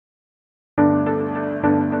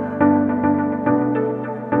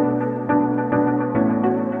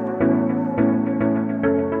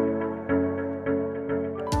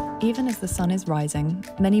the sun is rising,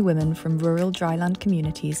 many women from rural dryland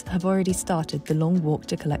communities have already started the long walk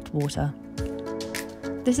to collect water.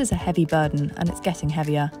 This is a heavy burden, and it's getting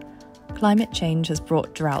heavier. Climate change has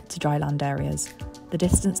brought drought to dryland areas. The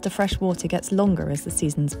distance to fresh water gets longer as the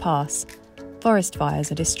seasons pass. Forest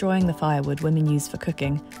fires are destroying the firewood women use for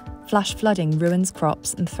cooking. Flash flooding ruins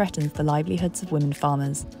crops and threatens the livelihoods of women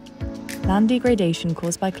farmers. Land degradation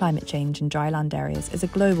caused by climate change in dryland areas is a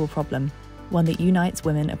global problem, one that unites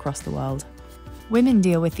women across the world. Women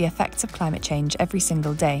deal with the effects of climate change every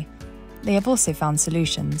single day. They have also found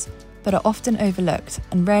solutions, but are often overlooked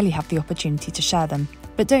and rarely have the opportunity to share them.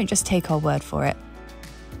 But don't just take our word for it.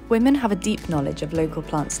 Women have a deep knowledge of local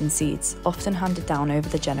plants and seeds, often handed down over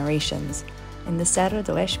the generations. In the Serra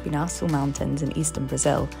do Espinhaço Mountains in eastern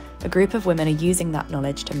Brazil, a group of women are using that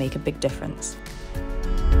knowledge to make a big difference.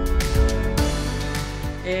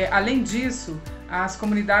 Além disso, as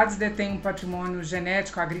comunidades detêm patrimônio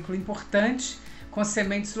genético agrícola importante, com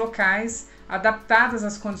sementes locais, adaptadas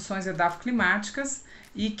às condições edafoclimáticas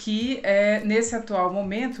e que, nesse atual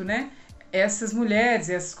momento, essas mulheres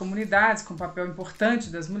e essas comunidades, com o papel importante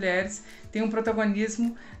das mulheres, têm um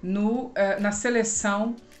protagonismo na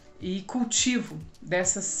seleção e cultivo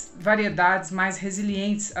dessas variedades mais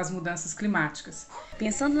resilientes às mudanças climáticas.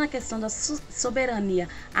 Pensando na questão da soberania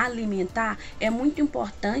alimentar, é muito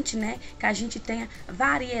importante, que a gente tenha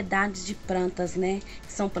variedades de plantas, que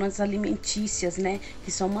são plantas alimentícias,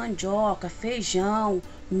 que são mandioca, feijão,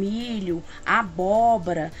 milho,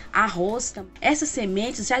 abóbora, arroz. Essas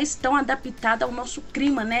sementes já estão adaptadas ao nosso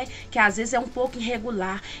clima, que às vezes é um pouco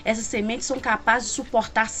irregular. Essas sementes são capazes de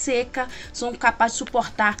suportar seca, são capazes de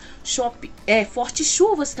suportar fortes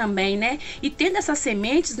chuvas também, E tendo essas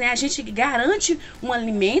sementes, a gente garante um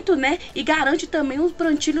alimento, e garante também o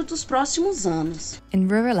plantio dos próximos anos. In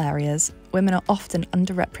rural areas, women are often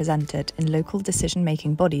underrepresented in local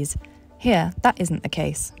decision-making bodies. Here, that isn't the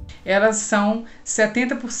case. Elas são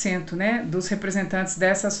 70%, dos representantes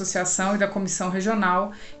dessa associação e da comissão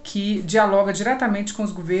regional que dialoga diretamente com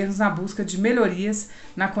os governos na busca de melhorias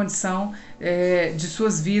na condição de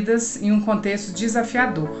suas vidas em um contexto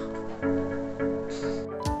desafiador.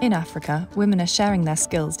 In Africa, women are sharing their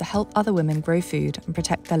skills to help other women grow food and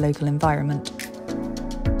protect their local environment.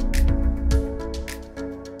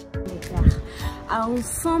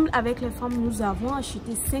 Ensemble avec les femmes, nous avons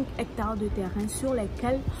acheté 5 hectares de terrain sur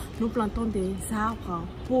lesquels nous plantons des arbres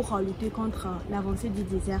pour lutter contre l'avancée du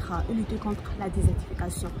désert et lutter contre la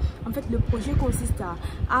désertification. En fait, le projet consiste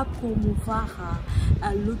à promouvoir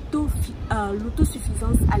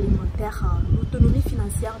l'autosuffisance alimentaire, l'autonomie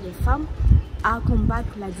financière des femmes, à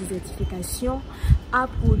combattre la désertification, à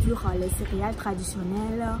produire les céréales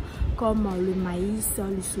traditionnelles comme le maïs,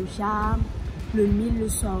 le soja, le mil, le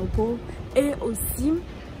sorgho, et aussi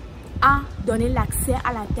à donner l'accès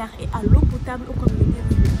à la terre et à l'eau potable aux communautés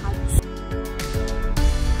vulnérables.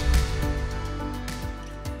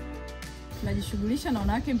 Tunajishughulisha na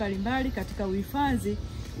wanawake mbalimbali katika uhifadhi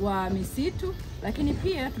wa misitu, lakini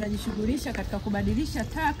pia tunajishughulisha katika kubadilisha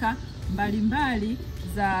taka mbalimbali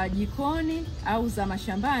za jikoni au za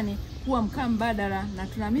mashambani kuwa mkaa mbadala, na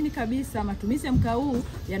tunaamini kabisa matumizi ya mkaa huu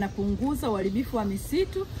yanapunguza uharibifu wa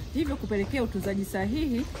misitu, hivyo kupelekea utunzaji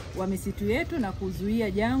sahihi wa misitu yetu na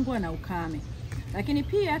kuzuia jangwa na ukame. Lakini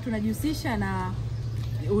pia tunajihusisha na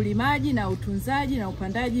ulimaji na utunzaji na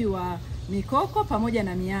upandaji wa mikoko pamoja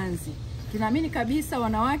na mianzi. Tunaamini kabisa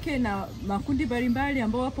wanawake na makundi mbalimbali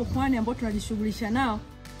ambao wapo pwani ambao tunajishughulisha nao.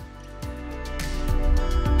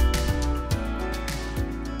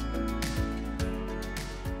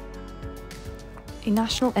 A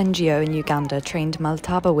national NGO in Uganda trained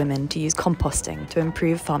Maltaba women to use composting to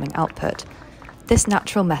improve farming output. This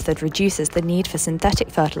natural method reduces the need for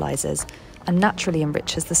synthetic fertilizers and naturally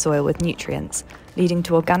enriches the soil with nutrients, leading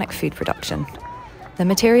to organic food production. The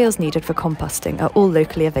materials needed for composting are all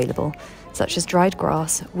locally available, such as dried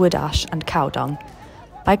grass, wood ash, and cow dung.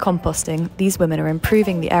 By composting, these women are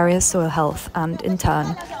improving the area's soil health and, in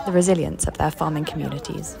turn, the resilience of their farming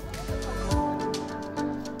communities.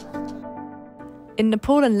 In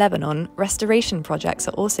Nepal and Lebanon, restoration projects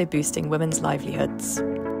are also boosting women's livelihoods.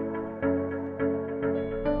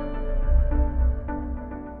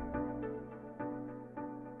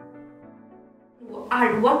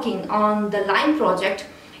 Are working on the lime project.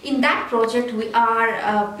 In that project, we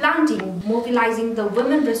are planting, mobilizing the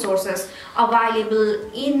women resources available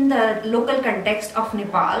in the local context of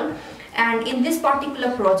Nepal And in this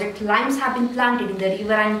particular project, limes have been planted in the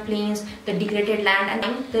riverine plains, the degraded land,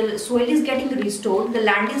 and the soil is getting restored, the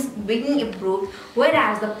land is being improved,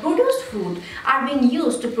 whereas the produced food are being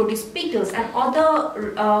used to produce pickles and other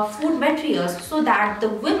food materials, so that the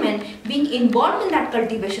women being involved in that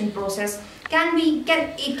cultivation process can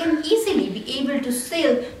easily be able to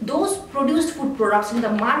sell those produced food products in the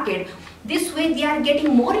market. This way they are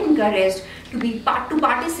getting more encouraged to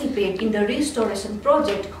participate in the restoration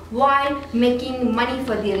project while making money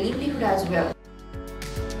for their livelihood as well.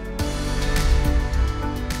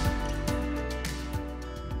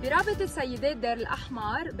 برابطة سيدات دير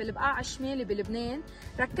الأحمر بالبقاع الشمالي بلبنان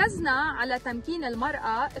ركزنا على تمكين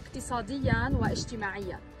المرأة اقتصادياً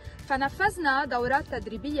واجتماعياً، فنفذنا دورات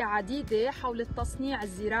تدريبية عديدة حول التصنيع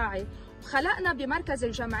الزراعي، وخلقنا بمركز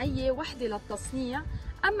الجمعية وحدة للتصنيع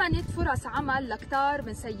أمنت فرص عمل لكتار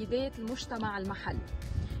من سيدات المجتمع المحلي.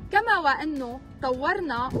 كما وأنه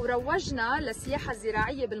طورنا وروجنا للسياحة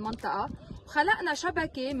الزراعية بالمنطقة، وخلقنا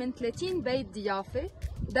شبكة من 30 بيت ضيافة،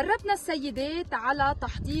 ودربنا السيدات على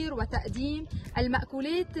تحضير وتقديم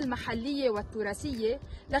المأكولات المحلية والتراثية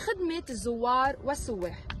لخدمة الزوار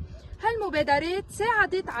والسواح. هالمبادرات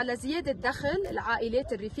ساعدت على زيادة دخل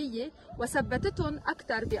العائلات الريفية وثبتتهم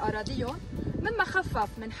أكثر بأراضيهم، مما خفف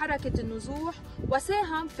من حركة النزوح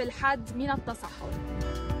وساهم في الحد من التصحر.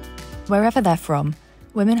 Wherever they're from,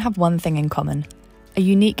 women have one thing in common: a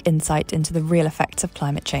unique insight into the real effects of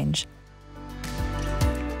climate change.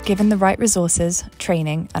 Given the right resources,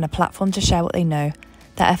 training, and a platform to share what they know,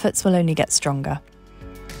 their efforts will only get stronger.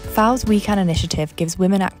 FAO's We Can initiative gives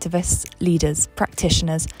women activists, leaders,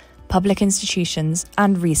 practitioners, public institutions,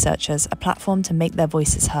 and researchers a platform to make their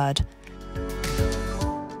voices heard.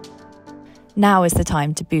 Now is the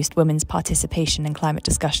time to boost women's participation in climate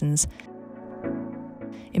discussions,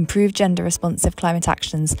 improve gender-responsive climate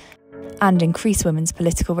actions, and increase women's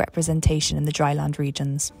political representation in the dryland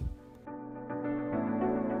regions.